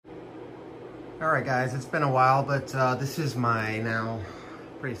All right, guys, it's been a while, but this is my now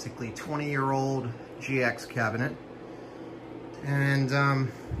basically 20-year-old GX cabinet. And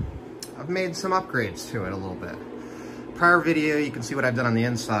I've made some upgrades to it a little bit. Prior video, you can see what I've done on the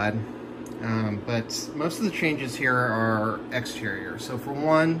inside. But most of the changes here are exterior. So for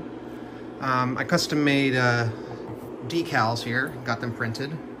one, I custom made decals here, got them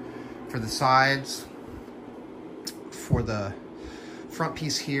printed for the sides, for the front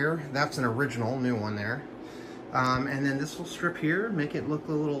piece here. That's an original new one there. And then this little strip here, make it look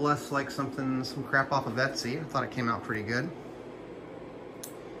a little less like some crap off of Etsy. I thought it came out pretty good.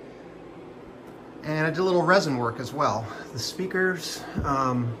 And I did a little resin work as well. The speakers,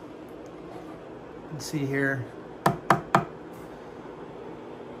 let's see here.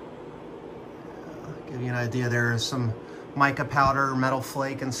 Give you an idea, there's some mica powder, metal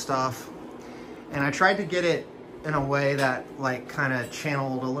flake and stuff. And I tried to get it in a way that like kind of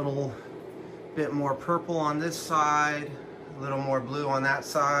channeled a little bit more purple on this side, a little more blue on that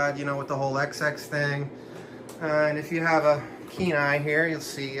side, you know, with the whole XX thing. And if you have a keen eye here, you'll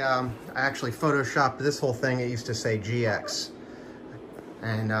see I actually photoshopped this whole thing. It used to say GX.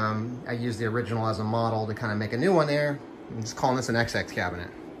 And I used the original as a model to kind of make a new one there. I'm just calling this an XX cabinet.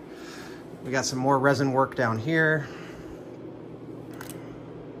 We got some more resin work down here.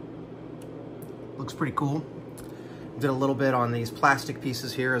 Looks pretty cool. Did a little bit on these plastic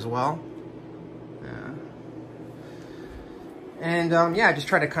pieces here as well. And yeah, I just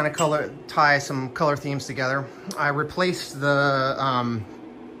tried to kind of tie some color themes together. I replaced the,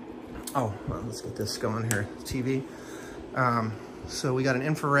 oh, well, let's get this going here, TV. So we got an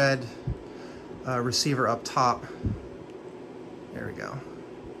infrared receiver up top. There we go.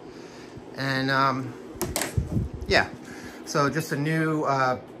 And yeah, so just a new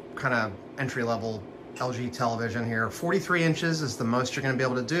kind of entry-level LG television here. 43 inches is the most you're going to be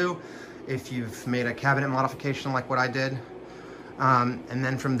able to do if you've made a cabinet modification like what I did. And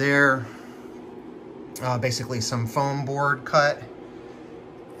then from there, basically some foam board cut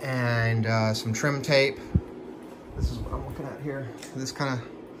and some trim tape. This is what I'm looking at here. This kind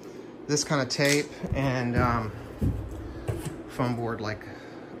of tape and foam board like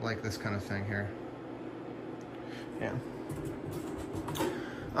this kind of thing here. Yeah.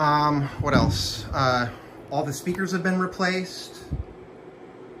 What else? All the speakers have been replaced.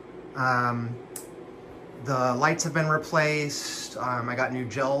 The lights have been replaced. I got new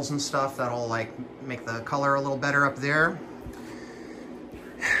gels and stuff that'll like make the color a little better up there.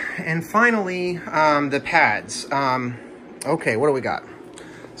 And finally, the pads. Okay, what do we got?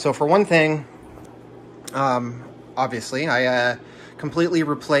 So for one thing, obviously, I completely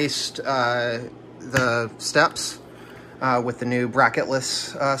replaced the steps with the new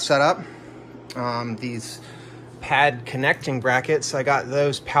bracketless setup. These pad connecting brackets, I got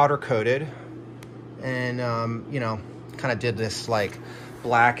those powder coated. And, you know, kind of did this like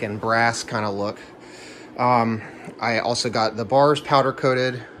black and brass kind of look. I also got the bars powder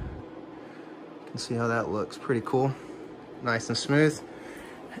coated. You can see how that looks, pretty cool. Nice and smooth.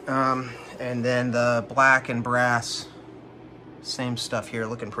 And then the black and brass, same stuff here,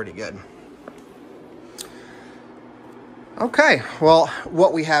 looking pretty good. Okay, well,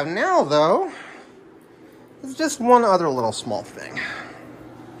 what we have now though, is just one other little small thing.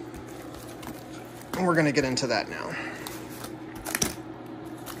 And we're gonna get into that now.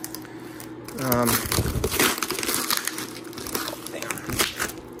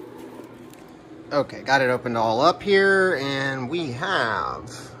 Okay, got it opened all up here, and we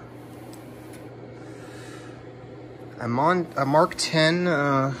have a Mark 10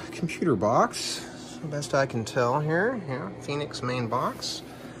 computer box, best I can tell here. Yeah, Phoenix main box,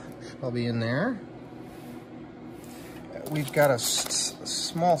 should be in there. We've got a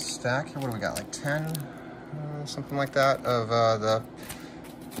small stack here. What do we got, like 10, something like that, of the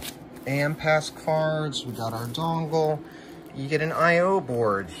AM pass cards. We got our dongle. You get an I/O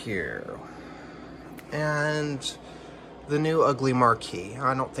board here. And the new ugly marquee.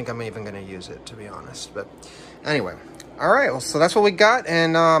 I don't think I'm even going to use it, to be honest. But anyway, all right, well, so that's what we got.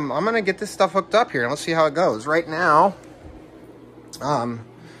 And I'm going to get this stuff hooked up here, and let's see how it goes. Right now,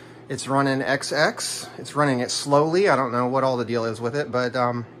 it's running XX. It's running it slowly. I don't know what all the deal is with it, but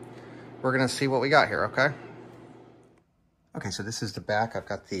we're gonna see what we got here, okay? Okay, so this is the back. I've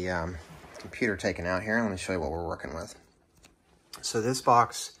got the computer taken out here. Let me show you what we're working with. So this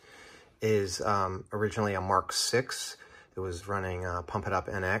box is originally a Mark 6. It was running Pump It Up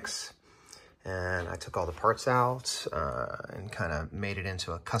NX. And I took all the parts out and kind of made it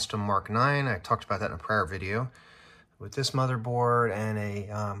into a custom Mark 9. I talked about that in a prior video. With this motherboard and a,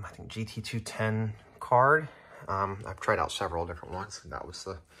 I think GT210 card. I've tried out several different ones. That was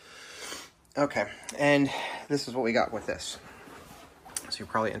Okay, and this is what we got with this. So you're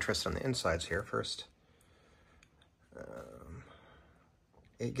probably interested in the insides here first.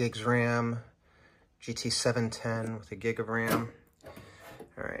 8 gigs RAM, GT710 with a gig of RAM.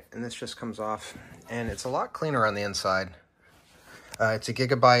 All right, and this just comes off, and it's a lot cleaner on the inside. It's a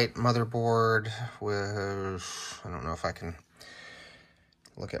gigabyte motherboard with, I don't know if I can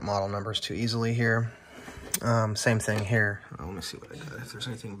look at model numbers too easily here. Same thing here. Oh, let me see what I got, if there's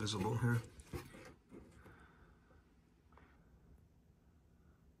anything visible here.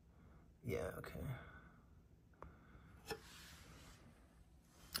 Yeah, okay.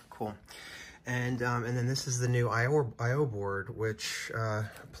 Cool. And then this is the new I/O board, which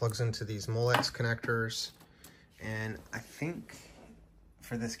plugs into these Molex connectors. And I think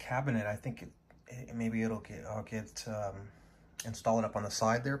for this cabinet, I think maybe I'll get install it up on the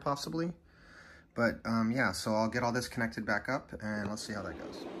side there possibly. But yeah, so I'll get all this connected back up and let's see how that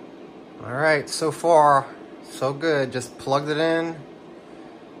goes. All right, so far so good. Just plugged it in,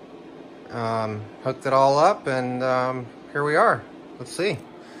 hooked it all up, and here we are. Let's see.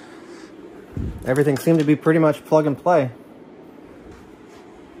 Everything seemed to be pretty much plug and play.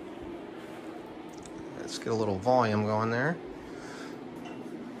 Let's get a little volume going there.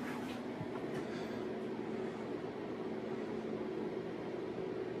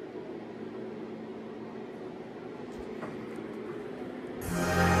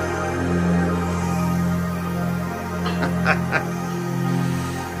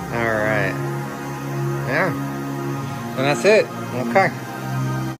 All right. Yeah. And that's it. Okay.